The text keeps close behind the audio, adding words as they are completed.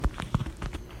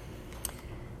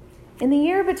In the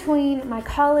year between my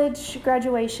college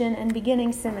graduation and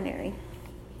beginning seminary,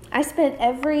 I spent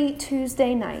every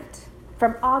Tuesday night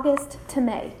from August to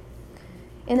May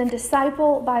in a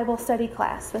disciple Bible study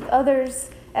class with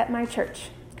others at my church,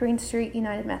 Green Street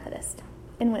United Methodist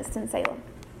in Winston-Salem.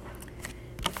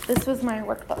 This was my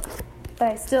workbook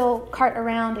that I still cart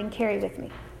around and carry with me.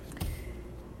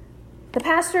 The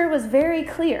pastor was very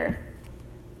clear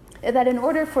that in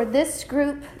order for this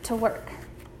group to work,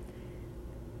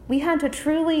 we had to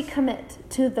truly commit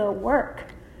to the work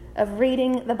of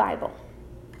reading the Bible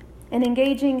and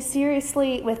engaging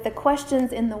seriously with the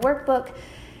questions in the workbook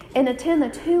and attend the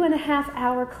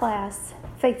 2.5-hour class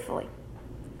faithfully.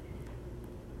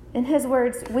 In his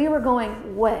words, we were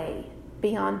going way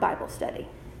beyond Bible study.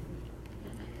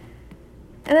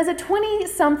 And as a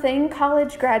 20-something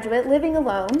college graduate living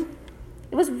alone,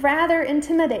 it was rather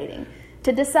intimidating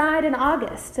to decide in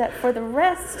August that for the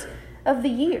rest of the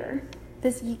year,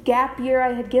 this gap year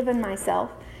I had given myself,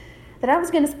 that I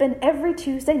was going to spend every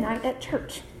Tuesday night at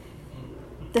church,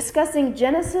 discussing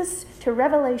Genesis to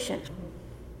Revelation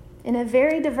in a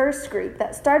very diverse group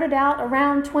that started out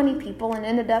around 20 people and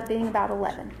ended up being about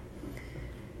 11.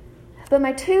 But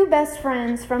my two best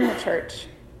friends from the church,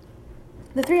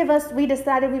 the three of us, we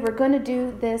decided we were going to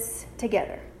do this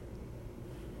together.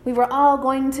 We were all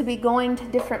going to be going to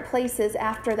different places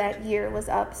after that year was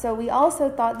up, so we also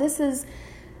thought this is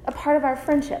a part of our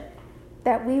friendship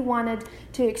that we wanted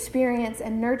to experience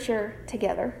and nurture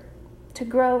together, to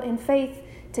grow in faith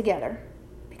together,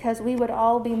 because we would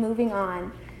all be moving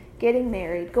on, getting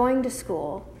married, going to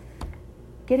school,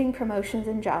 getting promotions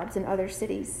and jobs in other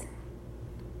cities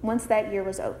once that year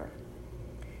was over.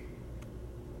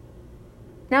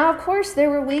 Now, of course,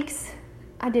 there were weeks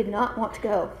I did not want to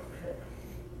go.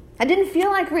 I didn't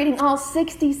feel like reading all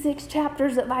 66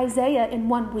 chapters of Isaiah in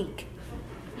 1 week.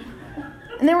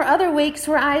 And there were other weeks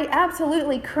where I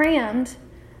absolutely crammed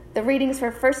the readings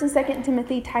for 1st and 2nd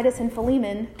Timothy, Titus, and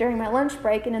Philemon during my lunch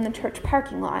break and in the church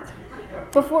parking lot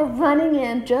before running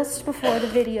in just before the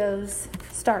videos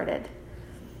started.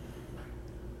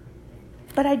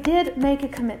 But I did make a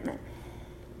commitment,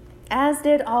 as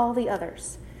did all the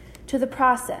others, to the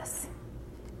process,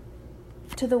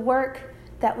 to the work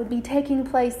that would be taking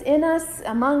place in us,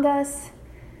 among us,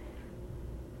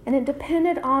 and it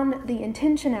depended on the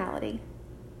intentionality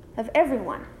of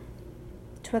everyone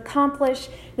to accomplish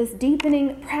this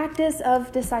deepening practice of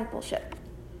discipleship.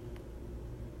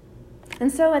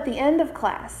 And so at the end of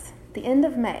class, the end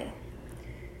of May,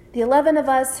 the 11 of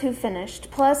us who finished,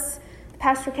 plus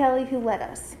Pastor Kelly who led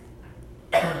us,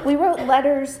 we wrote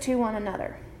letters to one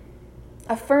another,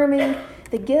 affirming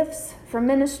the gifts for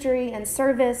ministry and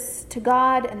service to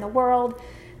God and the world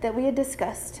that we had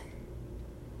discussed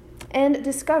and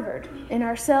discovered in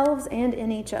ourselves and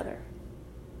in each other.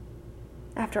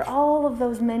 After all of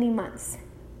those many months,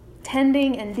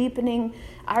 tending and deepening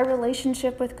our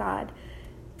relationship with God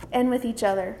and with each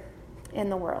other in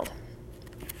the world.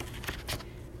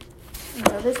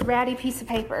 So this ratty piece of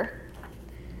paper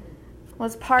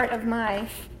was part of my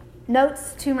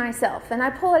notes to myself, and I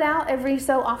pull it out every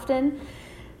so often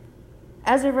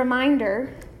as a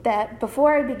reminder that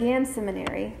before I began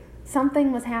seminary,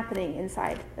 something was happening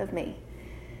inside of me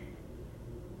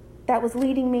that was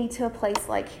leading me to a place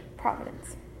like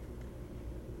Providence.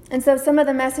 And so some of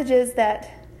the messages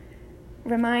that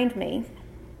remind me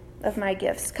of my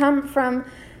gifts come from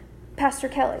Pastor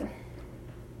Kelly,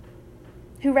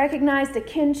 who recognized a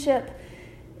kinship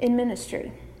in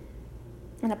ministry,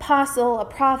 an apostle, a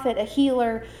prophet, a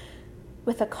healer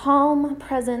with a calm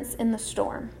presence in the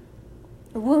storm,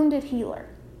 a wounded healer,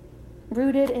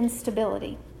 rooted in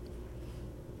stability,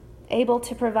 able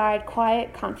to provide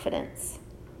quiet confidence,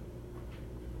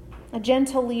 a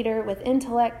gentle leader with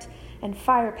intellect and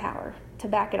firepower to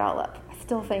back it all up. I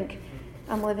still think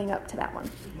I'm living up to that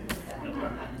one.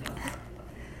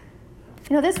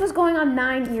 You know, this was going on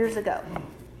 9 years ago.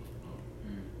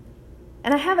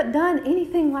 And I haven't done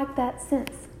anything like that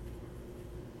since.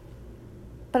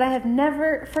 But I have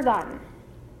never forgotten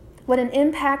what an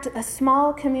impact a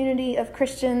small community of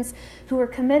Christians who were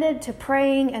committed to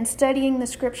praying and studying the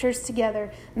scriptures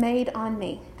together made on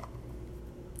me.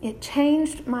 It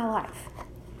changed my life.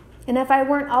 And if I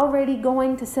weren't already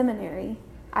going to seminary,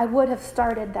 I would have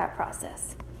started that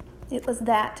process. It was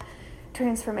that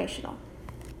transformational.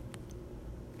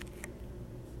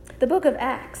 The book of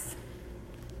Acts,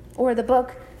 or the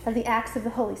book of the Acts of the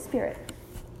Holy Spirit,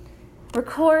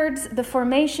 records the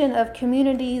formation of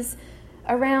communities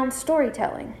around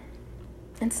storytelling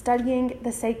and studying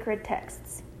the sacred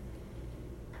texts.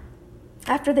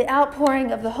 After the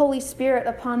outpouring of the Holy Spirit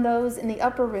upon those in the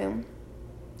upper room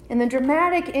and the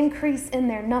dramatic increase in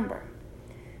their number,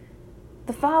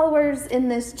 The followers in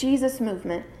this Jesus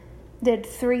movement did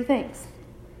three things: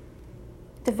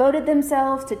 devoted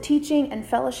themselves to teaching and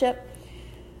fellowship,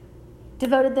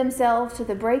 devoted themselves to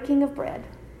the breaking of bread,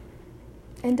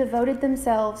 and devoted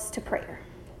themselves to prayer.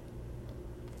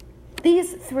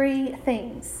 These three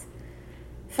things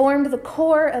formed the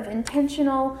core of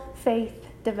intentional faith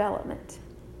development.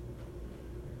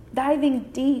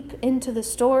 Diving deep into the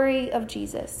story of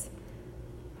Jesus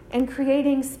and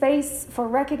creating space for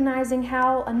recognizing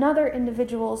how another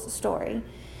individual's story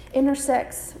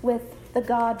intersects with the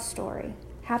God story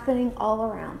happening all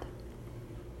around.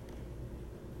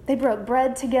 They broke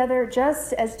bread together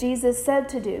just as Jesus said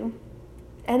to do,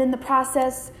 and in the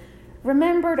process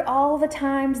remembered all the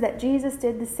times that Jesus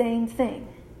did the same thing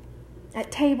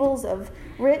at tables of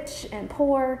rich and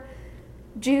poor,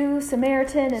 Jew,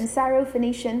 Samaritan, and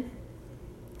Syrophoenician,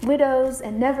 widows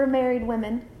and never married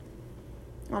women,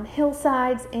 on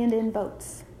hillsides and in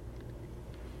boats.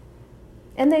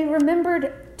 And they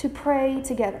remembered to pray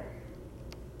together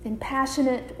in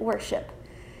passionate worship,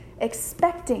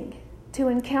 expecting to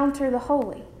encounter the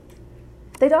holy.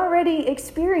 They'd already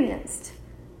experienced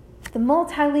the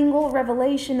multilingual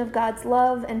revelation of God's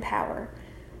love and power,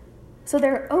 so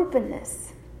their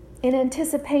openness in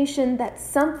anticipation that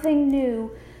something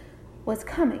new was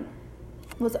coming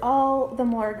was all the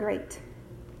more great.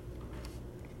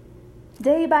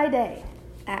 Day by day,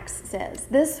 Acts says,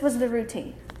 this was the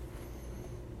routine.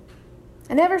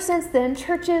 And ever since then,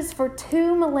 churches for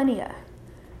 2 millennia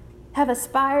have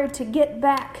aspired to get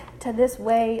back to this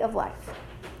way of life.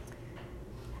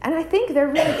 And I think there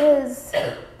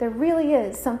really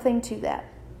is something to that.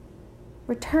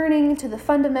 Returning to the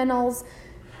fundamentals,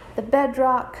 the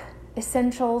bedrock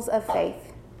essentials of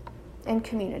faith and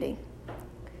community.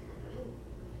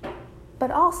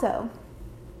 But also,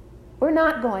 we're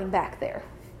not going back there.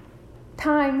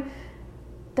 Time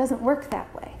doesn't work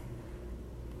that way.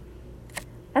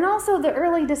 And also, the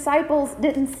early disciples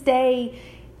didn't stay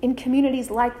in communities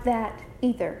like that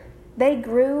either. They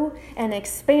grew and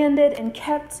expanded and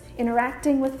kept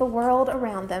interacting with the world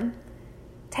around them,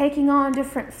 taking on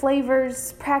different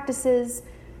flavors, practices,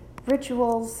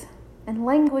 rituals, and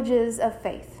languages of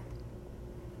faith.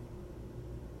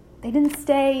 They didn't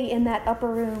stay in that upper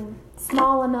room,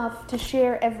 small enough to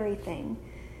share everything.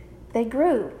 They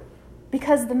grew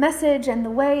because the message and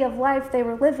the way of life they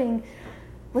were living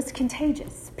was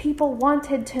contagious. People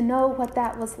wanted to know what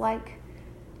that was like.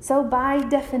 So by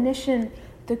definition,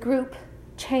 the group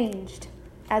changed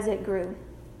as it grew.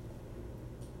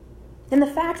 And the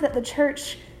fact that the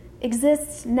church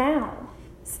exists now,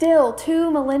 still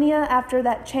 2 millennia after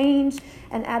that change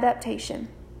and adaptation,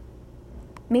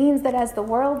 means that as the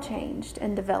world changed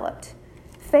and developed,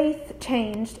 faith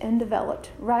changed and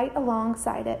developed right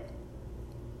alongside it.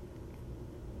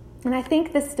 And I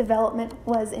think this development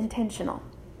was intentional.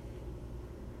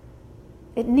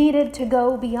 It needed to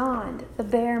go beyond the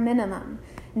bare minimum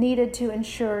needed to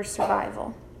ensure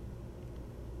survival.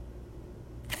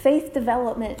 Faith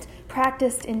development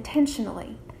practiced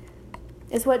intentionally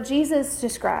is what Jesus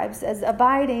describes as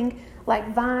abiding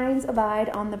like vines abide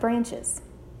on the branches,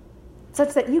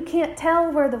 such that you can't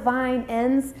tell where the vine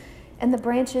ends and the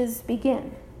branches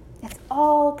begin. It's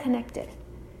all connected.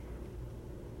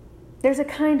 There's a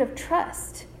kind of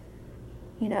trust,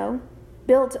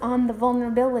 built on the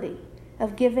vulnerability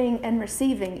of giving and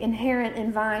receiving inherent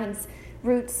in vines,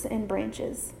 roots, and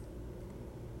branches,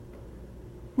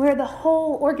 where the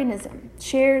whole organism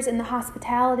shares in the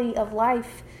hospitality of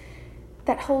life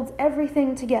that holds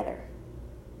everything together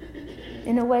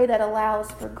in a way that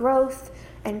allows for growth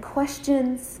and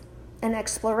questions and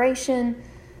exploration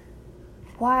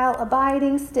while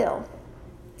abiding still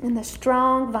in the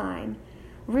strong vine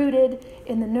rooted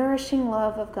in the nourishing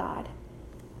love of God.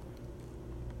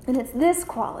 And it's this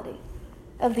quality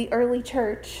of the early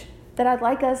church that I'd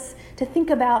like us to think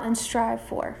about and strive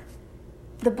for.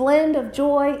 The blend of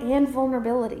joy and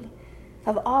vulnerability,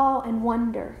 of awe and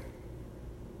wonder,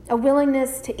 a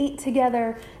willingness to eat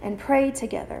together and pray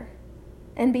together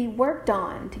and be worked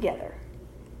on together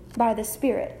by the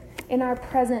Spirit in our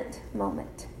present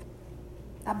moment.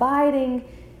 Abiding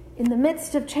in the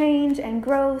midst of change and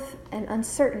growth and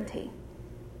uncertainty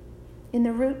in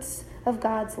the roots of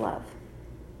God's love.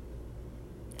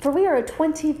 For we are a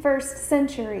 21st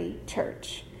century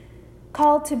church,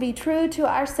 called to be true to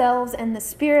ourselves and the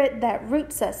Spirit that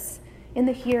roots us in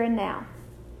the here and now,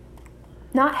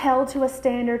 not held to a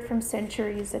standard from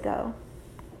centuries ago,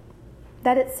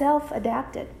 that itself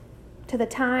adapted to the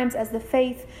times as the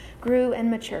faith grew and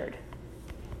matured.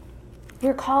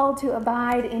 We're called to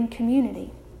abide in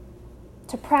community,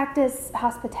 to practice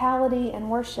hospitality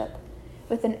and worship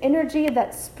with an energy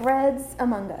that spreads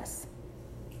among us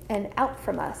and out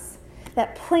from us,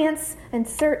 that plants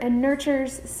and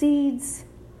nurtures seeds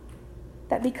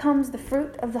that becomes the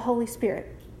fruit of the Holy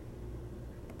Spirit.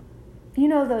 You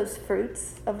know those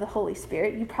fruits of the Holy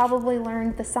Spirit. You probably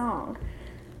learned the song.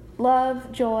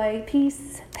 Love, joy,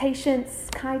 peace, patience,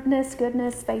 kindness,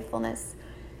 goodness, faithfulness,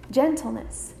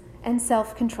 gentleness, and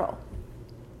self-control.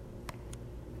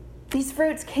 These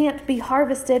fruits can't be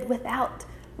harvested without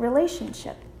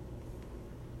relationship.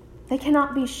 They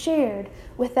cannot be shared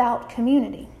without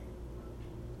community.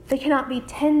 They cannot be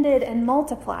tended and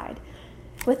multiplied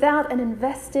without an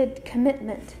invested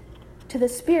commitment to the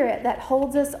Spirit that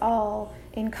holds us all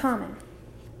in common.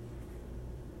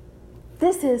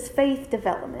 This is faith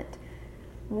development,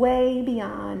 way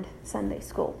beyond Sunday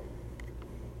school.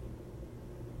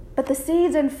 But the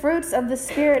seeds and fruits of the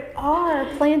Spirit are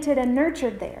planted and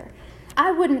nurtured there.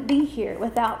 I wouldn't be here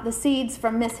without the seeds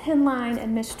from Miss Henline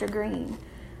and Mr. Green,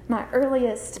 my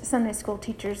earliest Sunday school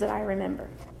teachers that I remember.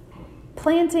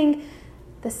 Planting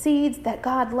the seeds that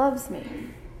God loves me,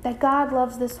 that God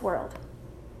loves this world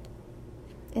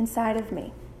inside of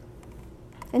me.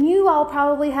 And you all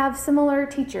probably have similar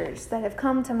teachers that have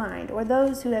come to mind, or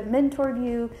those who have mentored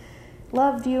you,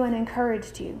 loved you, and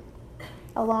encouraged you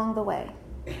along the way.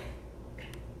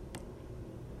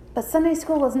 But Sunday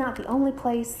school is not the only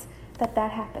place that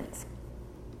happens.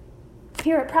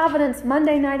 Here at Providence,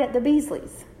 Monday night at the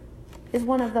Beasleys is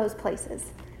one of those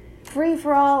places. Free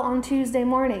for all on Tuesday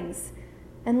mornings,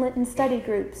 and Lenten study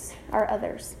groups are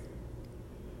others.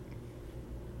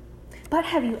 But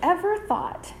have you ever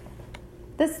thought,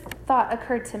 this thought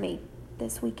occurred to me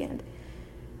this weekend,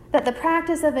 that the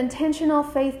practice of intentional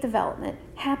faith development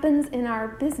happens in our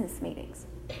business meetings?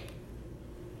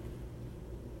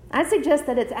 I suggest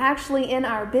that it's actually in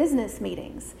our business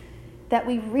meetings that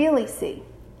we really see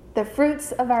the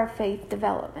fruits of our faith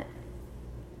development.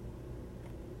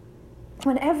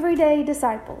 When everyday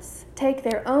disciples take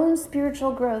their own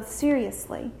spiritual growth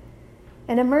seriously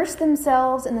and immerse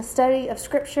themselves in the study of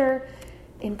Scripture,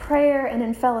 in prayer, and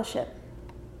in fellowship,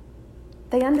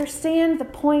 they understand the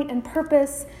point and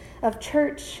purpose of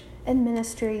church and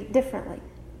ministry differently.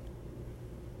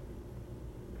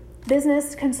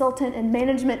 Business consultant and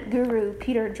management guru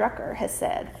Peter Drucker has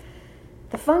said,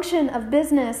 "The function of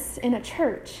business in a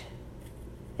church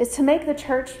is to make the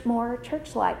church more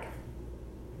church-like,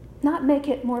 not make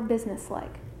it more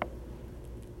business-like."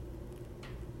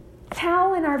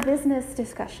 How in our business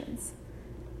discussions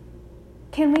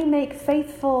can we make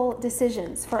faithful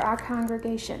decisions for our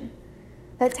congregation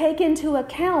that take into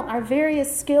account our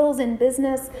various skills in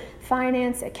business,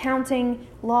 finance, accounting,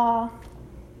 law,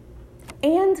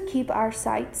 and keep our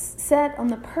sights set on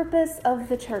the purpose of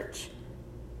the church,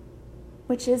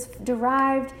 which is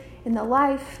derived in the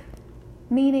life,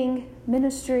 meaning,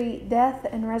 ministry, death,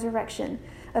 and resurrection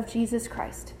of Jesus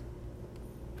Christ?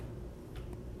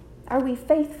 Are we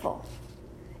faithful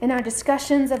in our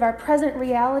discussions of our present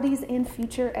realities and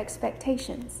future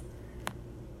expectations?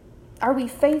 Are we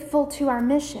faithful to our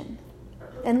mission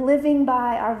and living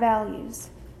by our values?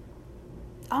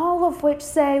 All of which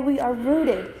say we are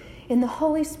rooted in the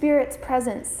Holy Spirit's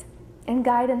presence and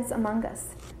guidance among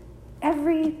us.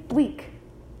 Every week,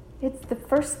 it's the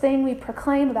first thing we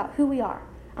proclaim about who we are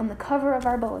on the cover of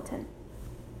our bulletin.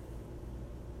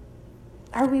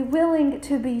 Are we willing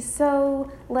to be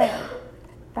so led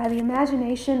by the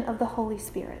imagination of the Holy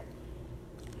Spirit?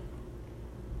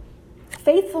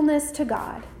 Faithfulness to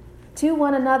God, to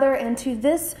one another, and to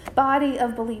this body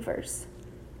of believers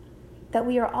that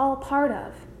we are all part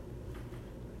of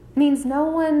means no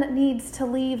one needs to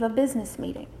leave a business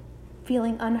meeting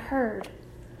feeling unheard,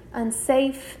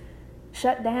 unsafe,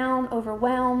 shut down,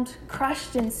 overwhelmed,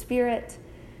 crushed in spirit,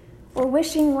 or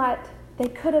wishing that they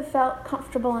could have felt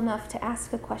comfortable enough to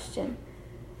ask a question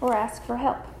or ask for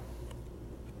help.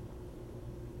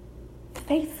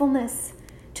 Faithfulness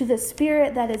to the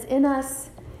Spirit that is in us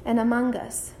and among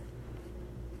us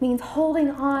means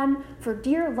holding on for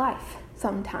dear life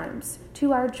sometimes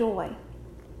to our joy,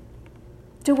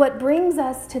 to what brings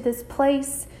us to this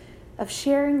place of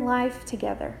sharing life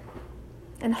together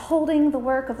and holding the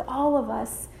work of all of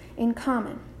us in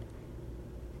common,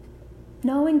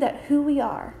 knowing that who we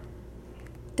are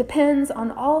depends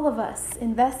on all of us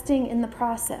investing in the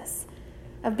process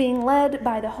of being led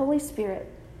by the Holy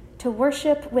Spirit to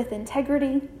worship with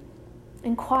integrity,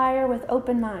 inquire with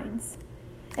open minds,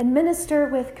 and minister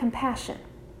with compassion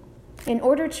in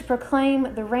order to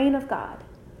proclaim the reign of God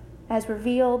as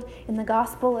revealed in the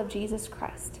gospel of Jesus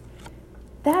Christ.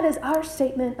 That is our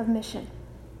statement of mission.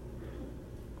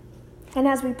 And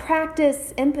as we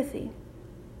practice empathy,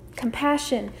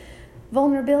 compassion,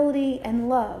 vulnerability, and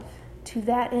love to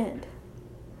that end.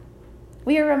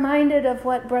 We are reminded of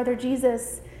what Brother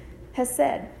Jesus has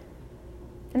said.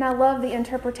 And I love the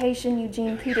interpretation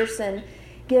Eugene Peterson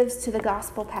gives to the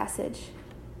gospel passage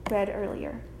read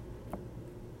earlier.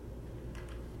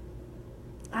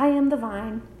 I am the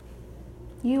vine,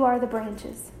 you are the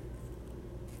branches.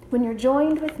 When you're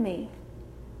joined with me,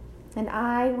 and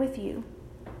I with you,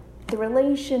 the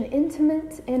relation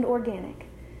intimate and organic,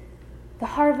 the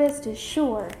harvest is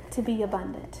sure to be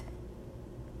abundant.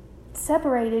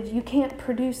 Separated, you can't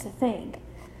produce a thing.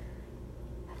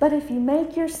 But if you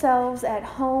make yourselves at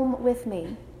home with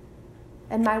me,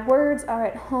 and my words are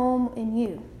at home in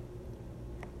you,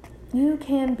 you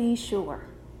can be sure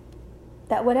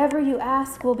that whatever you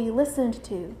ask will be listened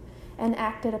to and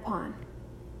acted upon.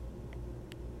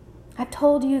 I've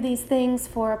told you these things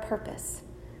for a purpose,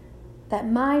 that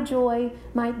my joy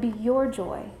might be your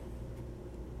joy,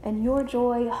 and your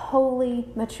joy wholly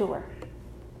mature.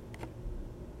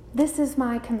 This is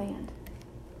my command.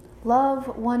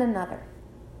 Love one another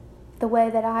the way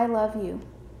that I love you.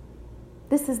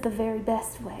 This is the very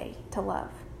best way to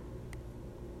love.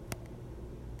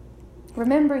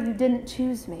 Remember, you didn't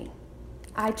choose me.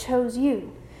 I chose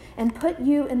you and put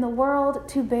you in the world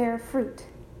to bear fruit.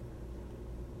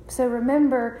 So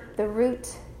remember the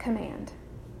root command.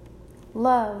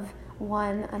 Love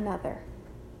one another.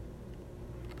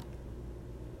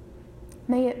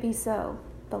 May it be so,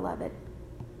 beloved.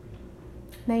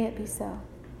 May it be so.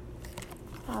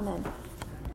 Amen.